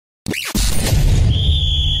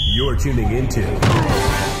You're tuning into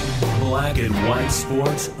Black and White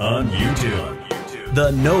Sports on YouTube.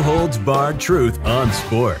 The no-holds-barred truth on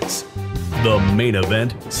sports. The main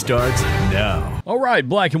event starts now. All right,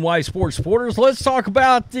 Black and White Sports supporters, let's talk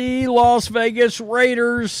about the Las Vegas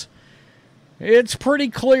Raiders. It's pretty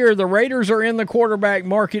clear the Raiders are in the quarterback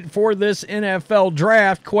market for this NFL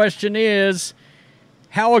draft. Question is,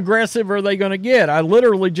 how aggressive are they going to get? I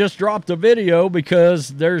literally just dropped a video because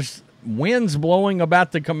there's winds blowing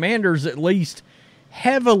about the Commanders at least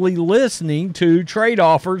heavily listening to trade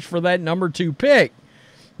offers for that number 2 pick.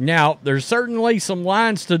 Now, there's certainly some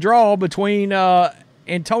lines to draw between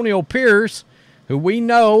Antonio Pierce, who we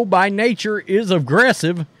know by nature is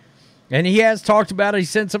aggressive, and he has talked about a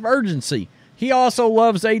sense of urgency. He also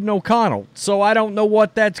loves Aiden O'Connell, so I don't know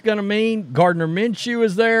what that's going to mean. Gardner Minshew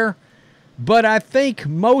is there, but I think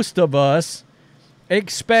most of us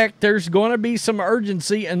expect there's going to be some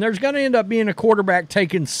urgency, and there's going to end up being a quarterback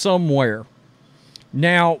taken somewhere.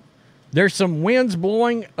 Now, there's some winds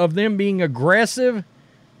blowing of them being aggressive,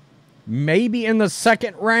 maybe in the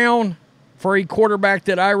second round for a quarterback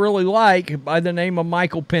that I really like by the name of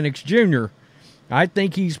Michael Penix Jr. I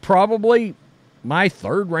think he's probably my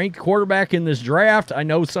third-ranked quarterback in this draft. I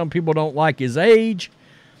know some people don't like his age.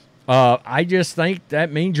 I just think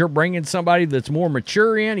that means you're bringing somebody that's more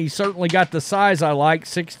mature in. He's certainly got the size I like,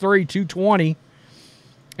 6'3", 220.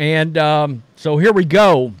 And so here we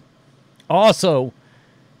go. Also,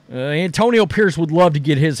 Antonio Pierce would love to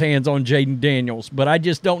get his hands on Jayden Daniels, but I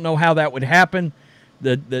just don't know how that would happen.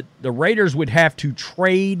 The Raiders would have to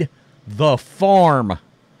trade the farm.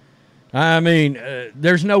 I mean,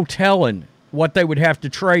 there's no telling what they would have to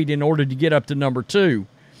trade in order to get up to number 2.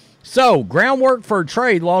 So, groundwork for a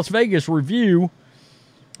trade, Las Vegas review.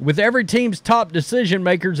 With every team's top decision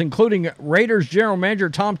makers, including Raiders general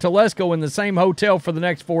manager Tom Telesco, in the same hotel for the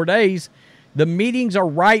next 4 days, the meetings are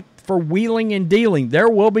ripe for wheeling and dealing. There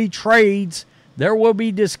will be trades. There will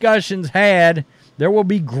be discussions had. There will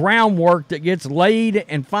be groundwork that gets laid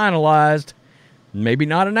and finalized, maybe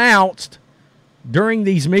not announced, during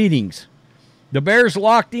these meetings. The Bears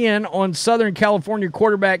locked in on Southern California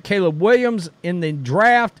quarterback Caleb Williams in the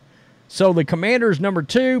draft, so the Commanders number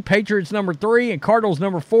 2, Patriots number 3, and Cardinals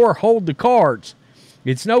number 4 hold the cards.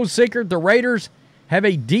 It's no secret the Raiders have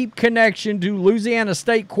a deep connection to Louisiana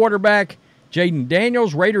State quarterback Jayden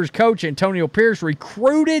Daniels. Raiders coach Antonio Pierce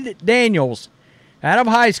recruited Daniels out of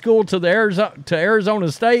high school to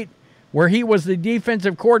Arizona State, where he was the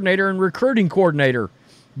defensive coordinator and recruiting coordinator.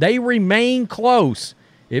 They remain close.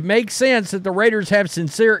 It makes sense that the Raiders have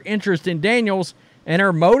sincere interest in Daniels and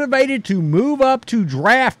are motivated to move up to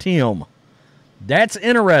draft him. That's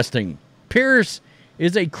interesting. Pierce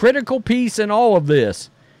is a critical piece in all of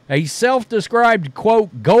this. A self-described,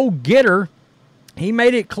 quote, go-getter, he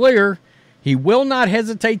made it clear he will not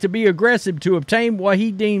hesitate to be aggressive to obtain what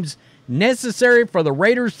he deems necessary for the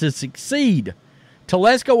Raiders to succeed.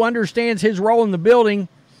 Telesco understands his role in the building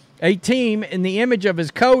a team in the image of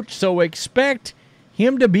his coach, so expect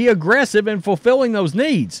him to be aggressive in fulfilling those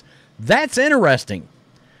needs. That's interesting.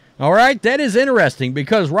 All right, that is interesting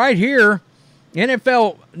because right here,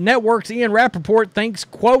 NFL Network's Ian Rappaport thinks,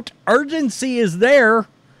 quote, urgency is there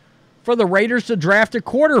for the Raiders to draft a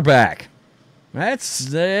quarterback. That's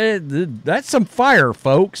some fire,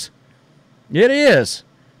 folks. It is.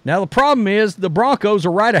 Now, the problem is the Broncos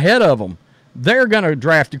are right ahead of them. They're going to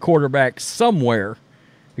draft a quarterback somewhere.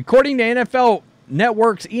 According to NFL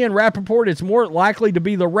Network's Ian Rappaport, it's more likely to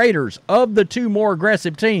be the Raiders of the 2 more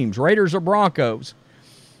aggressive teams, Raiders or Broncos.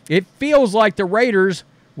 It feels like the Raiders,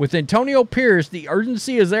 with Antonio Pierce, the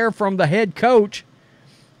urgency is there from the head coach.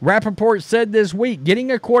 Rappaport said this week,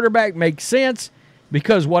 getting a quarterback makes sense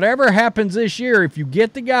because whatever happens this year, if you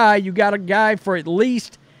get the guy, you got a guy for at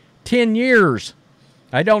least 10 years.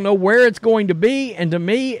 I don't know where it's going to be, and to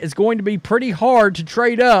me, it's going to be pretty hard to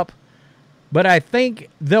trade up, but I think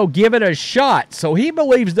they'll give it a shot. So he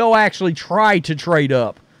believes they'll actually try to trade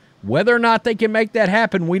up. Whether or not they can make that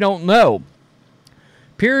happen, we don't know.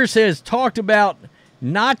 Pierce has talked about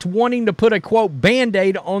not wanting to put a, quote,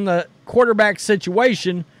 Band-Aid on the quarterback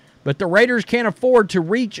situation, but the Raiders can't afford to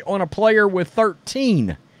reach on a player with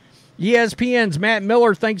 13. ESPN's Matt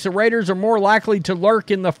Miller thinks the Raiders are more likely to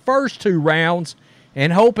lurk in the first 2 rounds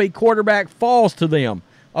and hope a quarterback falls to them.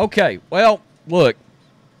 Okay, well, look,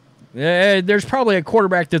 there's probably a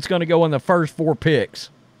quarterback that's going to go in the first 4 picks,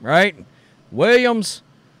 right? Williams,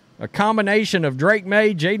 a combination of Drake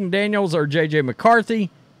May, Jayden Daniels, or J.J.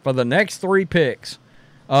 McCarthy for the next 3 picks.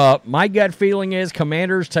 My gut feeling is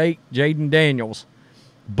Commanders take Jayden Daniels.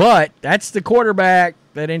 But that's the quarterback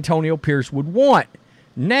that Antonio Pierce would want.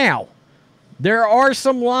 Now, there are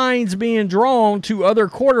some lines being drawn to other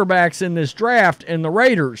quarterbacks in this draft and the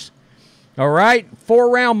Raiders. All right,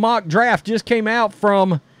 4-round mock draft just came out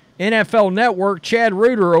from NFL Network, Chad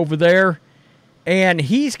Reuter over there, and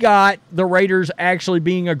he's got the Raiders actually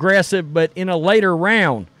being aggressive, but in a later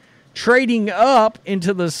round, trading up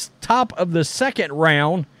into the top of the second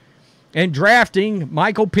round and drafting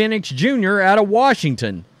Michael Penix Jr. out of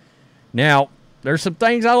Washington. Now, there's some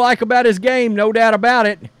things I like about his game, no doubt about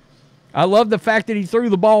it. I love the fact that he threw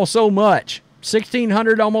the ball so much.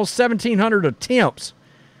 1,600, almost 1,700 attempts.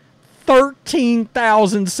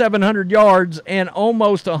 13,700 yards and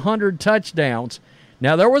almost 100 touchdowns.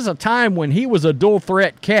 Now, there was a time when he was a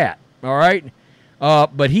dual-threat cat, all right?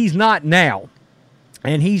 But he's not now.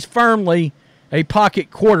 And he's firmly a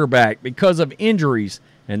pocket quarterback because of injuries.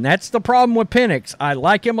 And that's the problem with Penix. I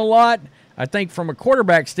like him a lot. I think from a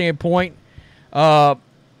quarterback standpoint,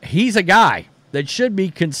 he's a guy that should be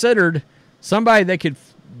considered somebody that could,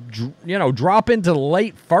 drop into the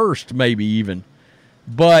late first maybe even.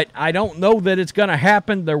 But I don't know that it's going to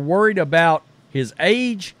happen. They're worried about his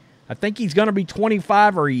age. I think he's going to be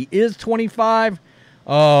 25, or he is 25,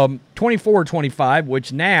 24 or 25,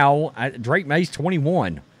 which now Drake May's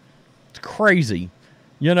 21. It's crazy,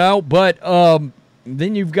 But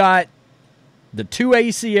then you've got the 2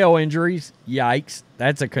 ACL injuries. Yikes,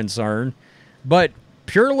 that's a concern. But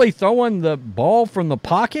purely throwing the ball from the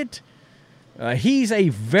pocket, he's a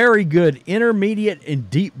very good intermediate and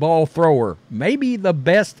deep ball thrower, maybe the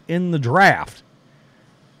best in the draft.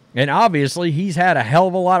 And obviously, he's had a hell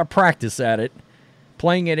of a lot of practice at it,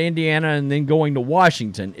 playing at Indiana and then going to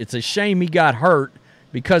Washington. It's a shame he got hurt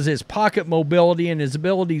because his pocket mobility and his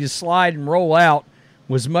ability to slide and roll out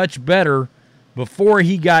was much better before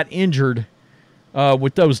he got injured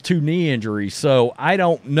with those 2 knee injuries. So I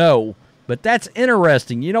don't know, but that's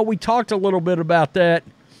interesting. We talked a little bit about that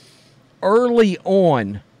early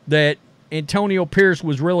on, that Antonio Pierce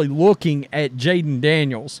was really looking at Jayden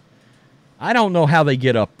Daniels. I don't know how they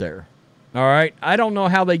get up there. All right? I don't know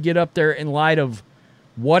how they get up there in light of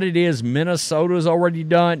what it is Minnesota's already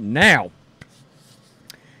done. Now,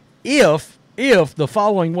 if the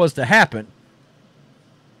following was to happen,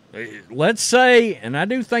 let's say, and I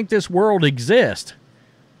do think this world exists,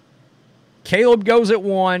 Caleb goes at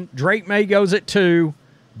 1, Drake May goes at 2,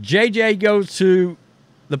 JJ goes to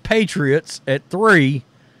the Patriots at 3,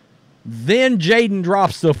 then Jayden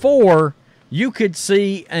drops to 4, you could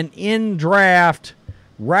see an in-draft,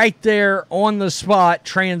 right there on the spot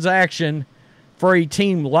transaction for a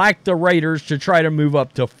team like the Raiders to try to move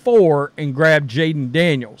up to 4 and grab Jayden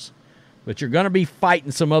Daniels. But you're going to be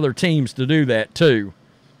fighting some other teams to do that too.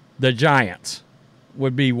 The Giants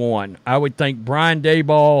would be one. I would think Brian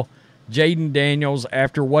Daboll, Jayden Daniels,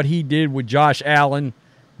 after what he did with Josh Allen,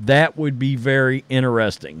 that would be very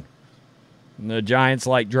interesting. And the Giants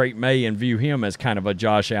like Drake May and view him as kind of a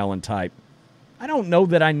Josh Allen type. I don't know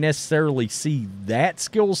that I necessarily see that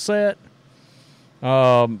skill set.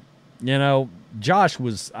 Josh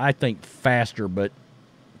was, I think, faster, but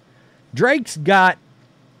Drake's got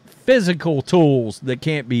physical tools that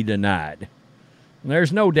can't be denied.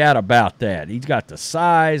 There's no doubt about that. He's got the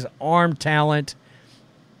size, arm talent,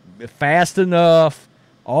 fast enough,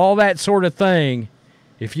 all that sort of thing.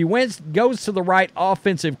 If he goes to the right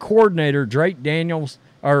offensive coordinator, Drake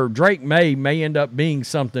May end up being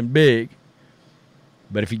something big.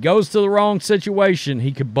 But if he goes to the wrong situation,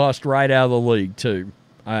 he could bust right out of the league too,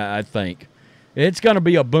 I think. It's going to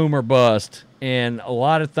be a boom or bust, and a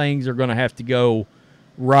lot of things are going to have to go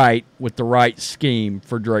right with the right scheme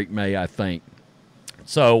for Drake May, I think.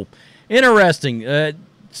 So, interesting.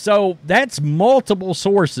 So, that's multiple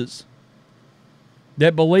sources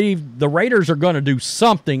that believe the Raiders are going to do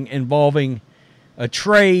something involving a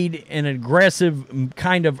trade and an aggressive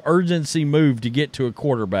kind of urgency move to get to a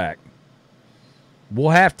quarterback.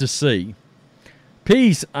 We'll have to see.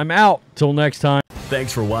 Peace. I'm out. Till next time.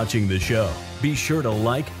 Thanks for watching the show. Be sure to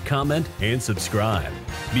like, comment, and subscribe.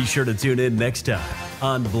 Be sure to tune in next time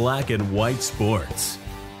on Black and White Sports.